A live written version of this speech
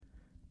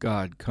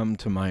God, come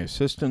to my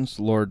assistance.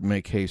 Lord,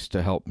 make haste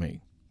to help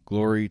me.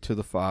 Glory to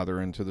the Father,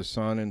 and to the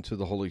Son, and to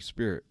the Holy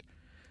Spirit,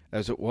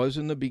 as it was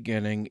in the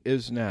beginning,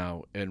 is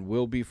now, and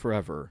will be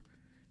forever.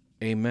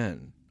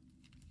 Amen.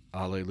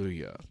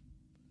 Alleluia.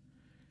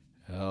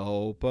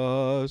 Help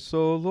us,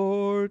 O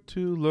Lord,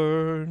 to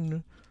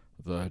learn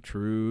the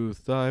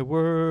truth thy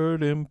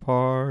word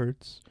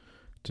imparts,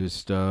 to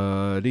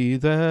study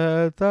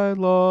that thy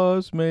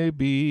laws may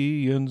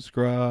be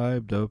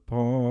inscribed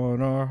upon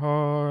our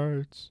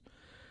hearts.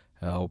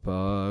 Help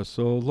us,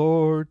 O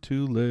Lord,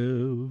 to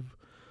live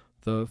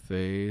the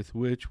faith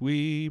which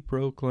we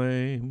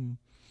proclaim,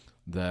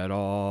 that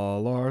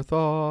all our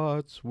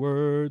thoughts,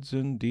 words,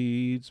 and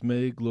deeds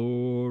may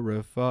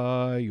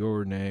glorify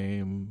your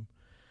name.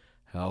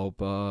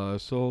 Help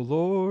us, O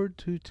Lord,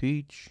 to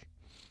teach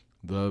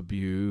the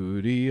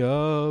beauty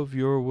of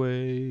your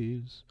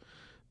ways,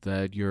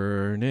 that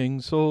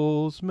yearning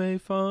souls may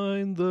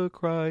find the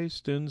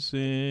Christ and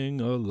sing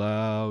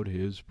aloud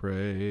his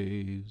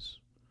praise.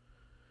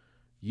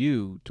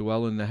 You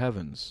dwell in the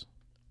heavens,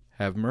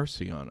 have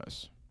mercy on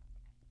us.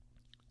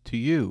 To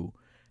you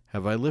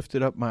have I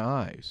lifted up my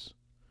eyes.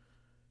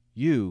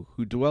 You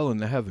who dwell in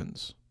the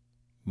heavens,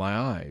 my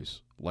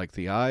eyes, like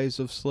the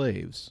eyes of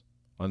slaves,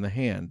 on the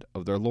hand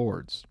of their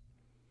lords,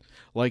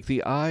 like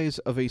the eyes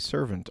of a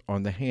servant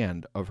on the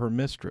hand of her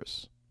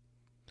mistress.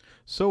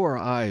 So our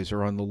eyes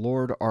are on the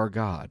Lord our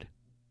God,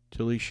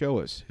 till he show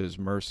us his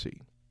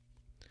mercy.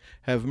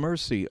 Have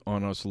mercy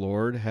on us,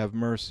 Lord, have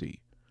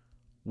mercy.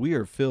 We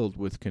are filled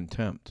with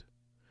contempt.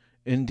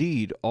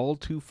 Indeed, all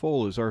too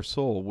full is our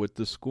soul with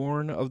the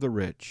scorn of the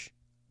rich,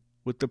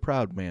 with the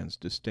proud man's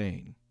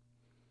disdain.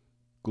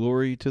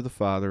 Glory to the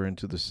Father, and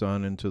to the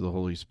Son, and to the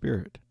Holy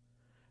Spirit,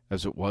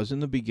 as it was in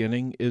the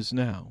beginning, is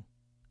now,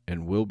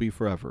 and will be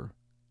forever.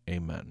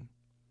 Amen.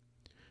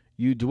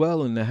 You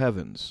dwell in the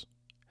heavens,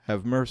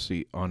 have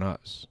mercy on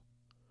us.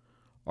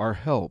 Our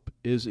help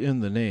is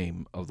in the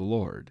name of the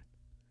Lord.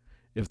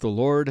 If the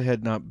Lord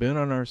had not been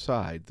on our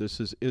side, this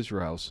is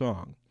Israel's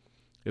song.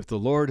 If the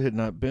Lord had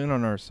not been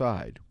on our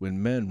side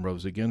when men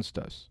rose against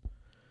us,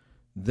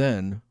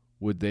 then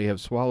would they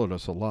have swallowed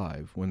us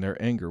alive when their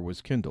anger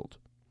was kindled.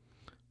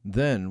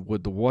 Then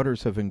would the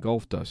waters have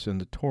engulfed us, and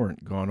the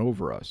torrent gone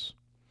over us.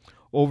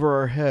 Over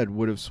our head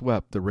would have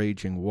swept the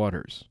raging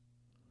waters.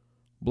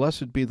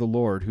 Blessed be the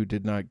Lord, who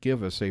did not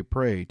give us a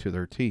prey to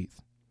their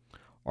teeth.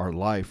 Our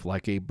life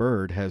like a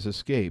bird has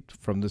escaped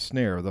from the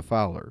snare of the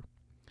fowler.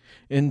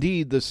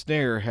 Indeed, the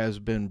snare has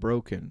been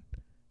broken,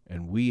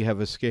 and we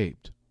have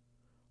escaped.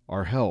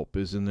 Our help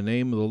is in the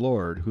name of the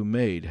Lord, who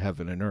made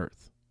heaven and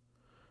earth.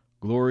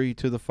 Glory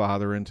to the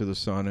Father, and to the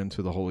Son, and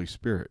to the Holy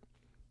Spirit,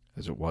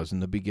 as it was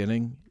in the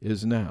beginning,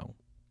 is now,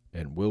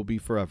 and will be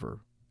forever.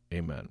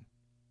 Amen.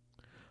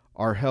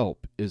 Our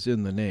help is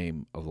in the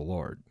name of the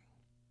Lord.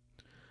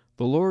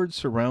 The Lord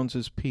surrounds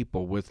his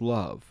people with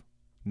love,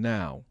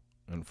 now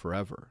and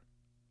forever.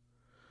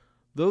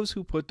 Those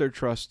who put their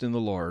trust in the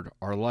Lord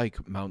are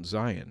like Mount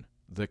Zion,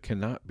 that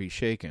cannot be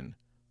shaken,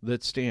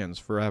 that stands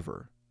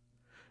forever.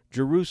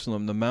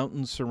 Jerusalem, the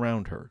mountains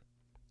surround her.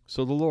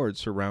 So the Lord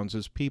surrounds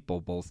his people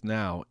both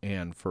now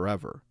and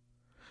forever.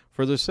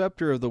 For the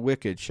scepter of the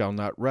wicked shall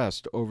not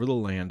rest over the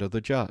land of the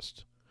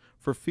just,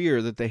 for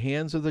fear that the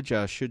hands of the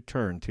just should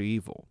turn to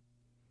evil.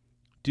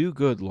 Do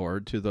good,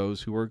 Lord, to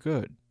those who are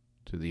good,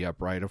 to the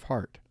upright of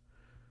heart.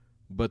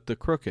 But the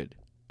crooked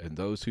and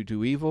those who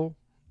do evil,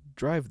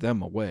 drive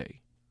them away.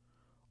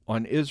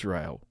 On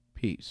Israel,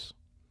 peace.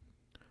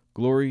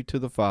 Glory to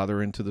the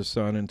Father, and to the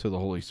Son, and to the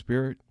Holy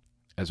Spirit,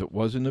 as it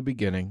was in the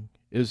beginning,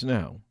 is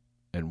now,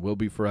 and will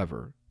be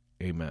forever.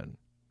 Amen.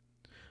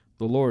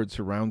 The Lord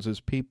surrounds his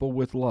people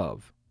with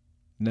love,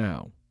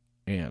 now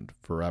and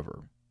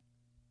forever.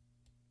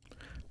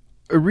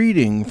 A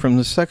reading from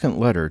the second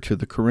letter to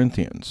the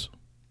Corinthians.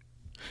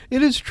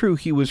 It is true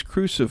he was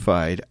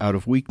crucified out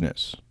of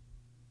weakness,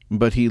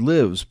 but he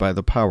lives by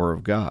the power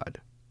of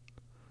God.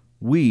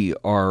 We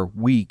are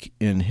weak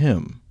in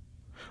him,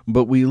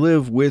 but we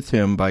live with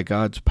him by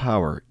God's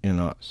power in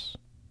us.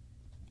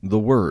 The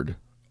word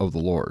of the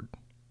Lord.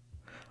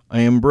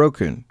 I am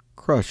broken,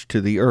 crushed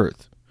to the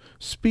earth.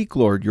 Speak,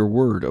 Lord, your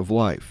word of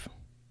life.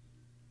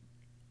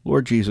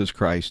 Lord Jesus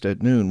Christ,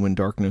 at noon when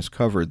darkness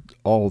covered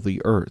all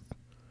the earth,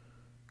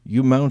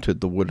 you mounted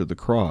the wood of the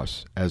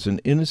cross as an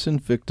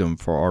innocent victim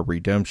for our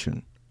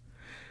redemption.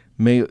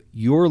 May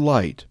your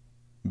light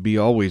be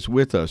always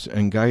with us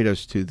and guide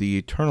us to the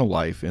eternal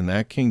life in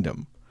that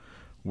kingdom,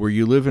 where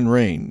you live and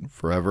reign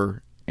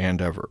forever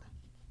and ever.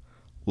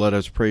 Let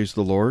us praise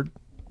the Lord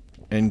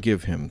and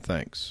give him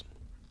thanks.